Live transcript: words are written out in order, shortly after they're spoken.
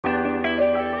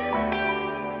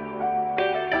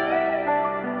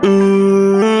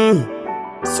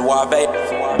Suave.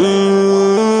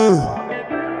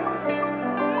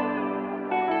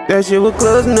 That shit was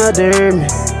close enough to hurt me.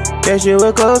 That shit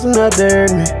was close enough to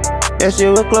hurt me. That shit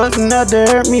was close enough to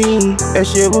hurt me. That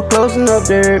shit was close enough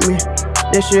to hurt me.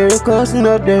 That shit was close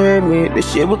enough to hurt me. That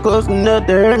shit was close enough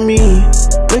to hurt me.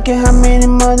 Look at how many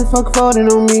motherfuckers folding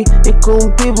on me,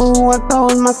 including people who I thought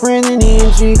was my friends in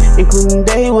ENG, including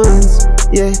day ones,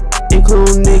 yeah,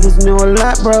 including niggas know a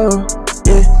lot, bro,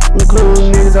 yeah,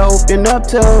 including niggas I opened up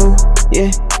to,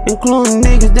 yeah, including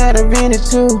niggas that I've been it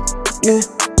too, yeah.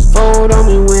 Fold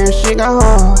on me when shit got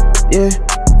hard, yeah.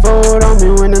 Fold on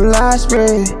me when the lies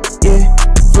spread, yeah.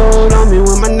 Fold on me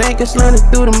when my name gets slanted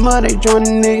through the mud. They join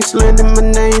the niggas slanting my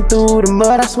name through the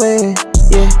mud, I swear,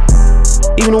 yeah.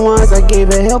 Even the ones I gave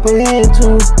a helping hand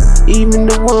to, even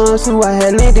the ones who I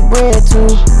had lent the bread to,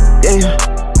 damn.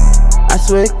 I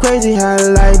swear it's crazy how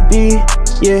life be,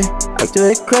 yeah. I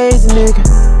swear it's crazy, nigga.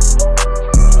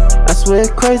 I swear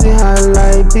it's crazy how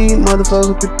life be.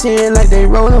 Motherfuckers pretend like they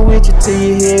rollin' with you till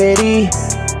you hear E,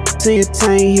 till your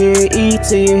tank hear E,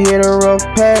 till you hear the rough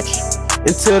patch,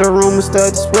 until the rumors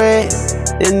start to spread.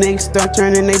 Then niggas start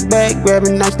turning their back,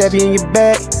 grabbing knife, stab you in your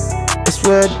back. I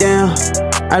swear down,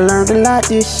 I learned a lot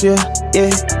this year,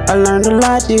 yeah. I learned a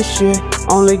lot this year.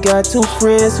 Only got 2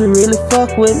 friends who really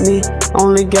fuck with me.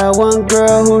 Only got 1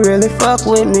 girl who really fuck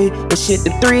with me. And shit, the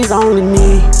 3s I only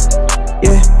need,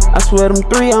 yeah. I swear them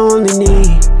 3 I only need,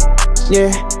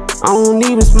 yeah. I don't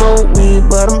even smoke weed,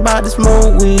 but I'm about to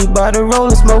smoke weed, about to roll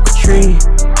and smoke a tree,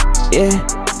 yeah.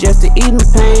 Just to eat the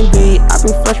pain beat. I've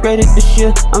been frustrated this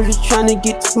shit. I'm just trying to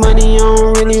get this money, I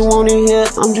don't really want it here.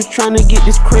 I'm just trying to get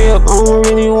this crib, I don't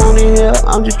really want it here.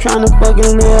 I'm just trying to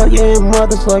fucking live, yeah,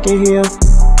 motherfucking here.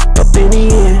 Up in the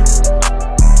end,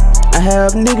 I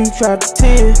have niggas try to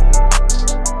pretend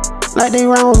like they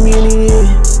round with me in the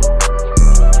end,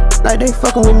 like they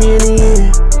fucking with me in the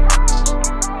end.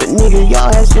 But nigga, y'all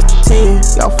ass just a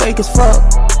 10. Y'all fake as fuck.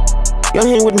 Y'all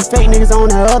hang with them fake niggas on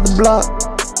that other block.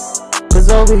 Cause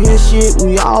over here shit,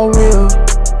 we all real.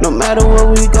 No matter what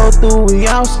we go through, we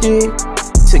all stick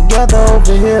together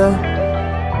over here.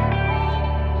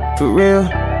 For real.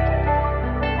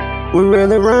 We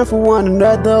really run for one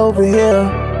another over here.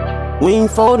 We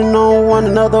ain't folding on one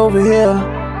another over here.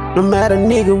 No matter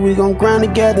nigga, we gon' grind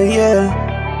together, yeah.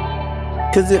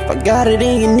 Cause if I got it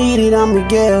and you need it, I'ma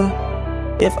give.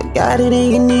 If I got it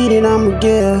and you need it, I'ma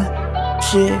give.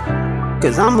 Shit,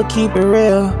 cause I'ma keep it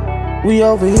real. We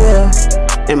over here,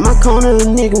 in my corner,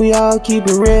 nigga, we all keep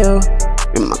it real.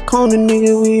 In my corner,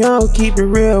 nigga, we all keep it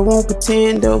real. Won't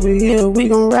pretend over here, we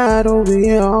gon' ride over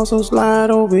here, also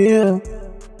slide over here.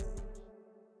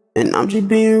 And I'm just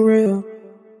being real.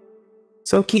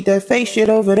 So keep that fake shit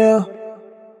over there.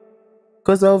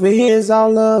 Cause over here is all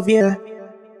love, yeah.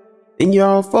 And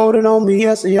y'all folded on me,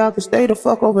 yeah, so y'all can stay the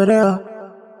fuck over there.